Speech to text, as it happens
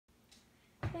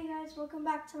Hey guys, welcome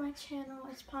back to my channel.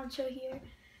 It's Poncho here,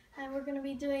 and we're going to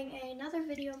be doing another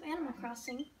video of Animal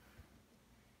Crossing.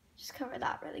 Just cover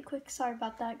that really quick. Sorry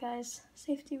about that, guys.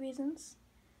 Safety reasons.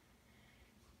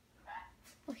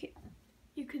 Okay,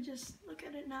 you could just look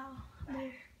at it now.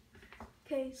 There.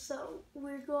 Okay, so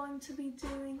we're going to be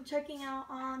checking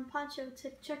on Poncho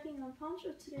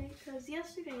today because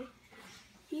yesterday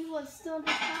he was still in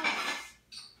his house.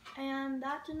 And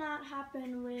that did not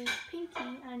happen with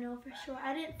Pinky, I know for sure.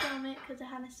 I didn't film it because I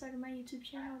hadn't started my YouTube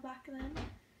channel back then.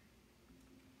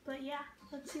 But yeah,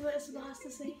 let's see what Isabel has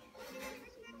to say.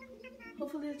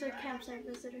 Hopefully it's our campsite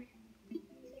visitor.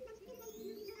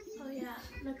 Oh yeah,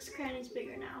 Nook's Cranny's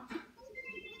bigger now.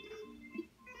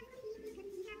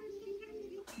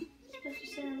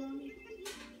 Special ceremony.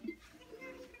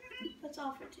 Let's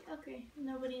offer to. Okay,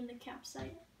 nobody in the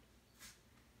campsite.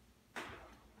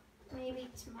 Maybe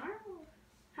tomorrow?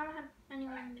 Haven't had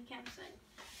anyone in the campsite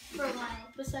for a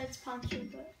while, besides Poncho,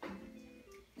 but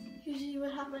usually you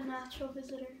would have a natural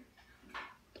visitor.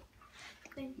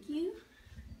 Thank you.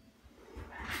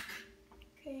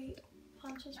 Okay,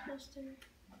 Poncho's poster.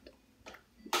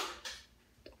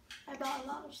 I bought a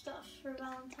lot of stuff for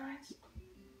Valentine's.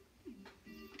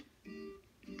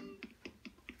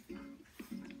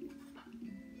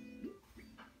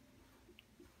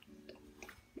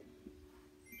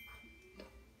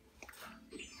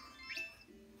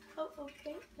 Oh,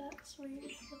 okay, that's weird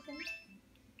looking.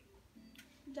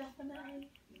 Definitely.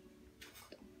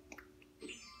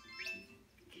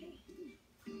 Okay.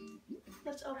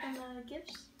 Let's open the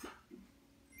gifts.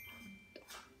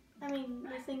 I mean,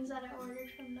 the things that I ordered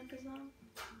from Nookazon.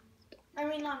 I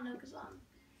mean, not Nookazon.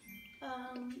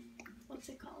 What's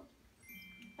it called?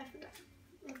 I forgot.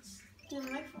 Let's do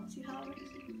the microphone, see how it works.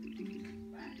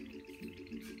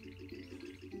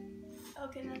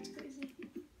 Okay, that's crazy.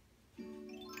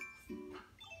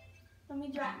 Let me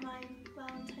drop my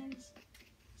Valentine's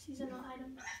seasonal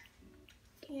items.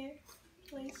 Here,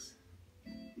 place.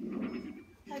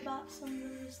 I bought some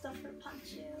of the stuff for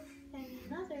Poncho and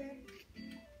another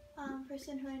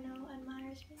person who I know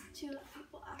admires me. Two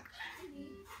people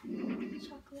actually.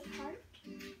 Chocolate heart.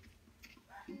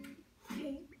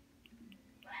 Okay.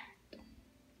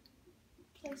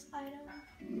 Place item.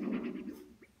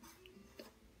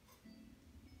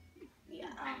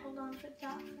 Yeah, I'll hold on for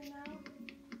that for now.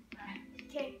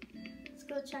 Okay, let's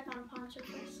go check on Poncho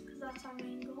first, because that's our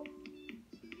main goal.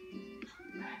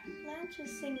 Blanche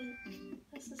is singing.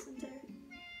 Let's listen to her.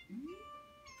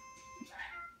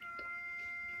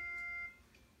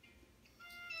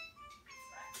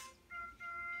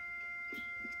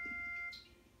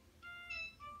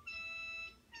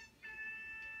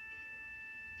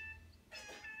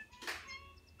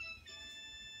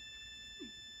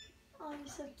 Oh,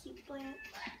 you're so cute, Blanche.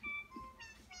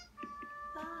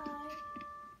 Bye.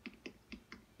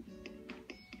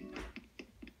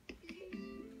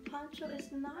 Poncho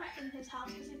is not in his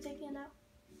house because he's taking it out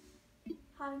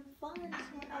having fun.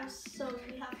 Oh, so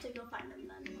we have to go find him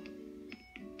then.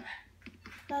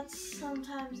 That's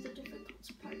sometimes the difficult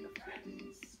part of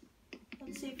things.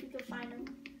 Let's see if we can find him.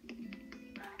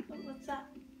 Oh, what's that?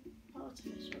 Oh, it's a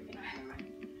fish. Okay, never mind.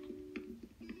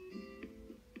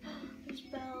 There's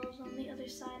bells on the other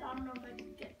side. I don't know if I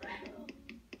can get there though.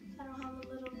 I don't have a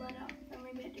little let out. Or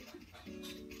maybe I do.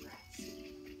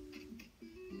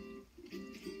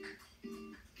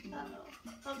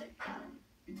 Uh-oh. Okay, got him.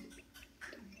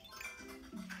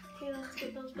 Okay, let's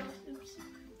get those bells. Oops.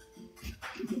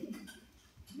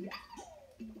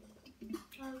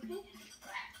 Okay.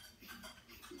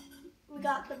 We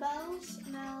got the bells.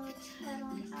 Now let's head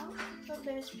on out. Oh,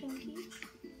 there's Pinky.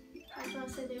 I was going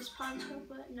to say there's Poncho,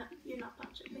 but no, you're not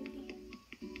Poncho, Pinky.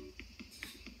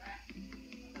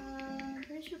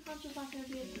 Pretty sure Poncho's not going to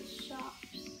be at the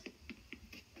shops.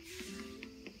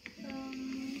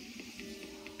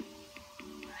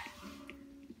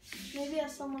 Maybe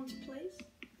at someone's place.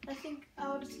 I think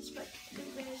I would suspect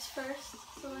theirs first,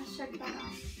 so let's check that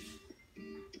out.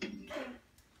 Okay,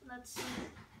 let's see.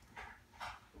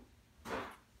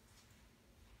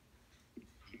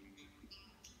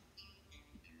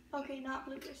 Okay, not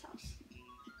Blue Bear's house.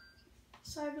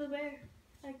 Sorry, Blue Bear.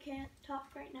 I can't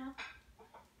talk right now.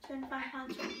 Trying to find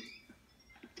Poncho.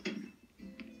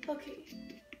 Okay.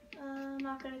 I'm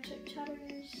not gonna check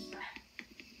Chatters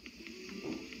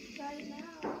right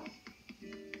now.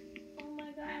 Oh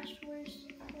my gosh, where's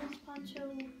Poncho?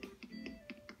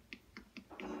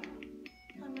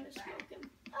 I'm gonna smoke him.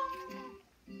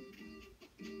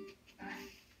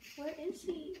 Where is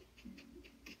he?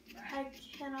 I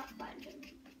cannot find him.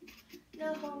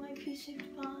 No, my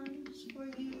pea-shaped ponds for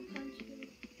you, Poncho.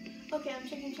 Okay, I'm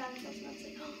checking Chatters house and I was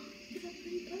like, oh, look at that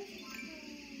pretty butterfly.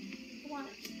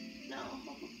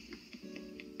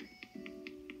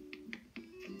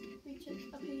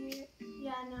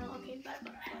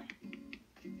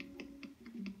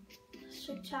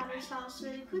 Chatter's house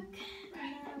really quick, and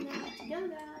then I'm gonna have to go,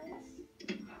 guys.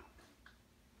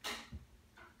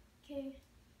 Okay.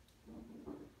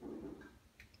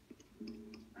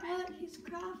 What he's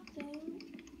crafting?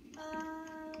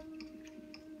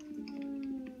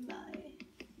 Bye.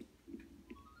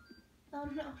 Oh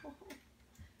no.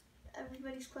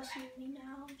 Everybody's questioning me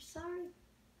now. I'm sorry.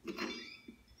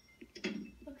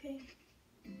 Okay.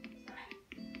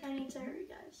 I need to hurry,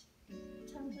 guys.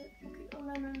 What time is it? Okay. Oh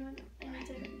no. I need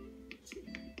to hurry. Let's see.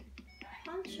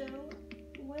 Poncho,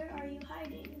 where are you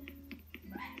hiding?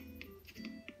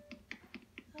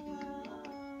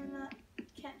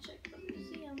 Can't check the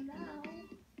museum now.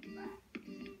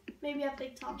 Maybe at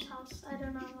Big Top's house. I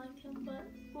don't know like him, but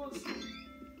we'll see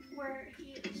where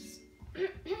he is.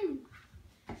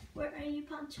 Where are you,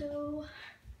 Poncho?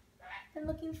 Been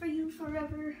looking for you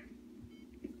forever.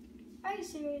 Are you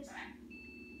serious?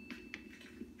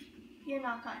 You're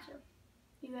not Poncho.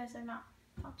 You guys are not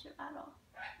Poncho at all.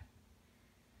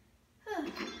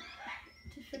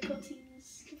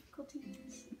 Difficulties.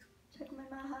 Check my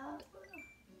map.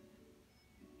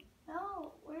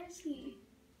 No, where is he?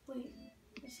 Wait,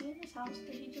 is he in his house?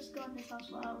 Did he just go in his house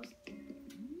while I was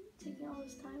taking all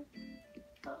this time?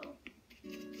 Uh-oh.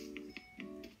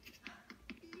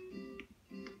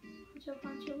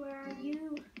 Poncho, where are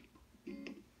you?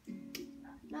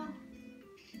 No.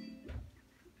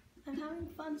 I'm having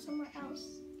fun somewhere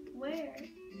else. Where?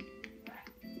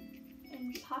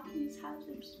 In Poppy's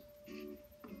house.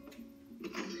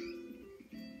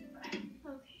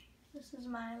 Okay, this is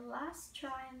my last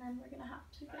try and then we're gonna have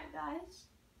to go, guys.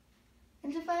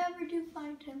 And if I ever do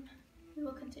find him, we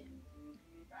will continue.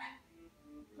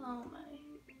 Oh my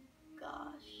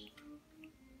gosh.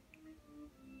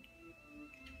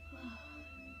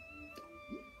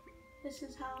 This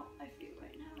is how I feel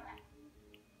right now.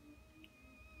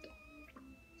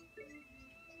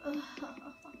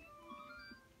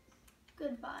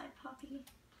 Goodbye, Poppy.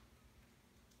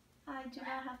 I do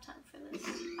not have time for this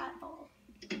at all.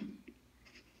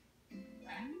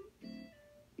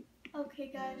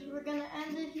 Okay guys, we're gonna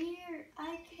end it here.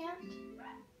 I can't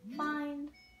find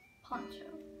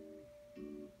Poncho.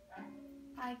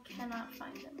 I cannot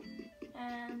find him.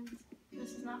 And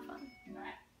this is not fun.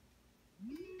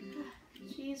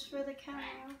 G's for the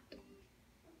camera.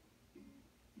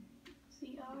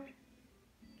 CR.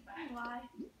 Y.